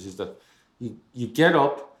Gestures, is that you get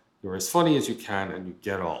up. You're as funny as you can, and you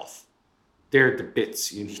get off. They're the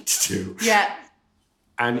bits you need to do. Yeah.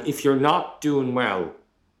 And if you're not doing well,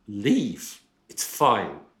 leave. It's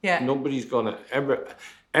fine. Yeah. Nobody's gonna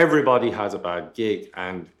everybody has a bad gig,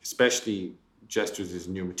 and especially Gestures is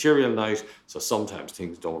new material night, so sometimes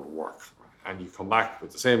things don't work. And you come back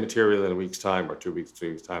with the same material in a week's time, or 2 weeks,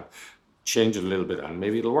 3 weeks' time, change it a little bit, and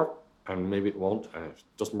maybe it'll work. And maybe it won't, and if it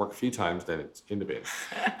doesn't work a few times, then it's in the bin.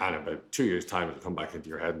 And in about 2 years' time, it'll come back into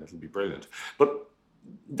your head and it'll be brilliant. But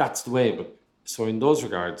that's the way. But so in those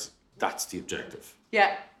regards, that's the objective.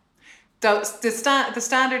 Yeah. The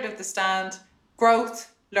standard of the stand,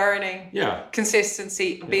 growth, learning, Yeah.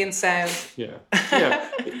 consistency, being sound. Yeah,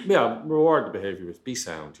 yeah. Reward the behaviour with be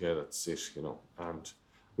sound. Yeah, that's it. And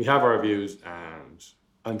we have our views, and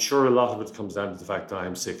I'm sure a lot of it comes down to the fact that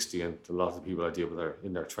I'm 60, and a lot of the people I deal with are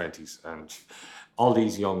in their 20s, and all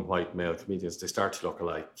these young white male comedians, they start to look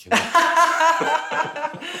alike.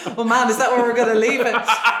 Well, man, is that where we're going to leave it?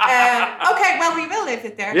 Okay, well, we will leave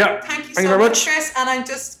it there. Yeah. Thank you Thank so you very much, much. Chris. And I'm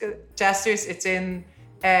just, Jesters, it's in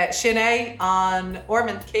Shinay on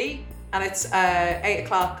Ormond Quay, and it's 8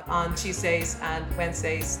 o'clock on Tuesdays and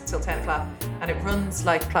Wednesdays till 10 o'clock, and it runs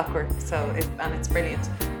like clockwork, and it's brilliant.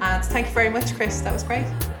 And thank you very much, Chris. That was great.